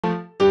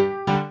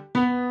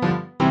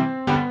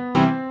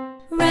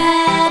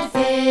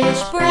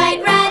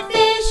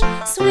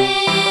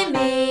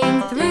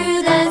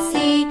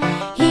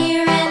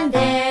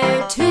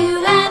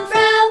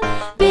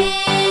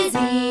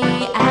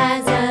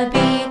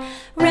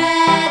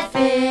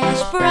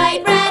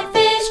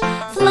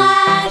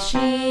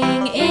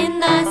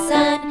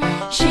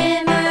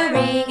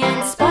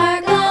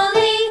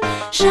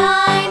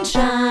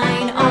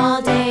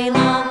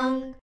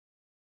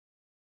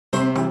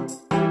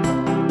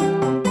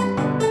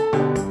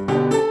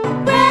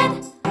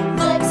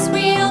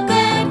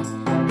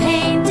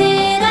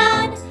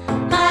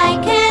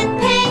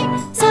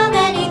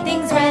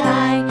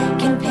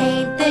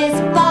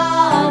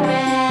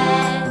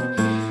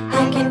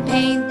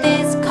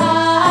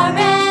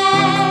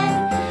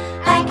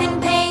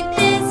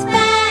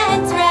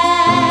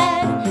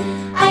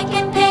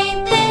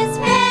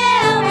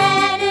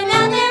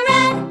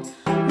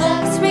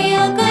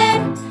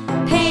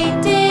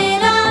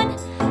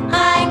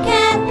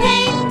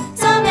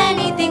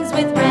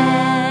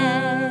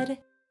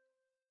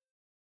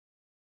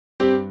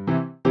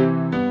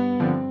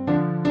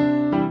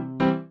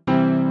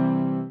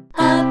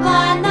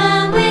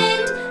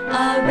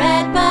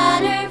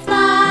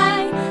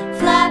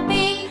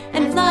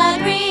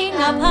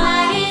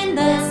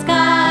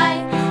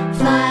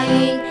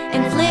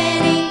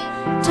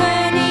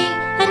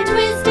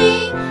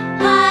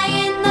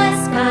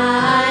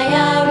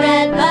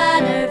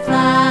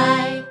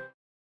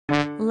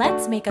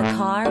make a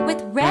car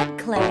with red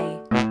clay.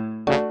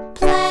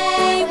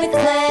 Play with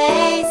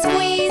clay,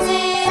 squeeze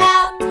it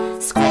out,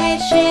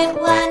 squish it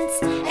once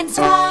and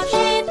squash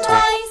it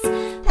twice.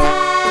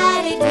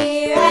 Pat it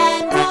here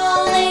and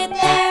roll it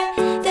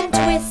there, then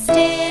twist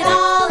it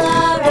all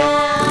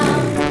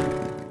around.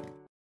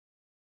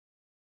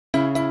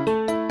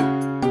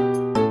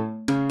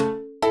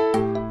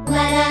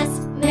 Let us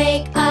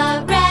make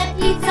a red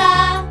pizza.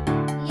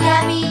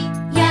 Yummy,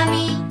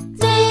 yummy,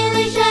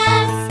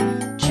 delicious.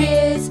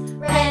 Choose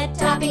red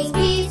toppings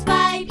piece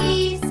by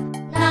piece.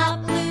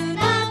 Not blue,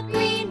 not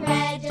green,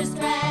 red, just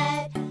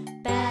red.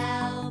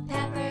 Bell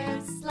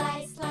peppers,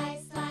 slice,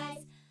 slice,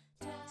 slice.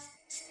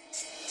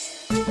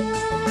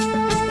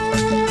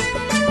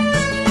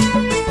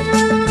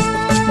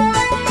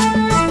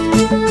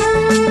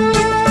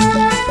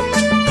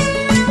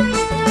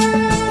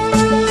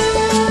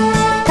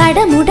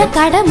 கடமுட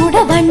கடமுட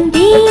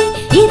வண்டி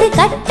இது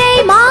கட்டை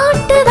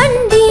மாட்டு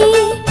வண்டி.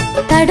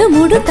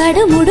 தடுமுடு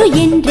தடுமுடு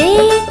என்றே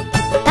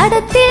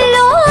தடத்தில்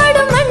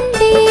ஓடும்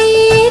வண்டி.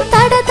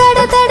 தட தட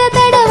தட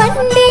தட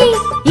வண்டி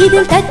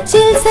இது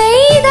தச்சில்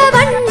செய்த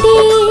வண்டி.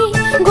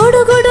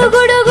 குடு குடு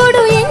குடு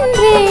குடு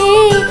என்றே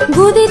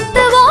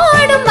குதித்து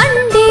ஓடும்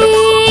வண்டி.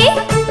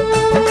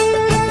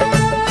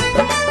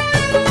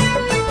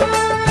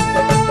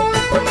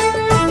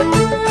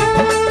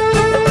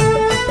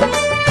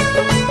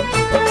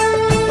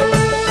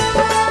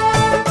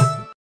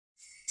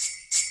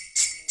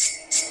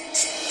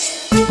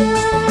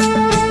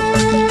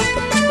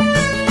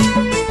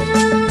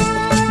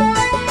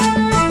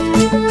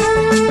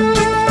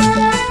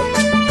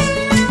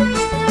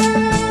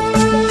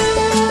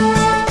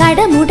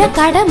 கடமுட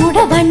கடமுட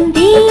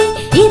வண்டி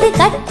இது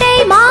கட்டை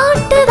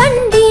மாட்டு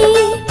வண்டி.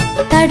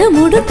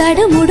 தடுமுடு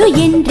தடுமுடு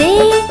என்றே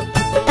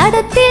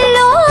தடத்தில்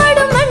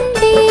ஓடும்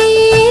வண்டி.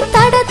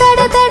 தட தட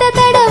தட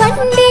தட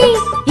வண்டி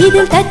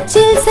இது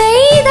தச்சில்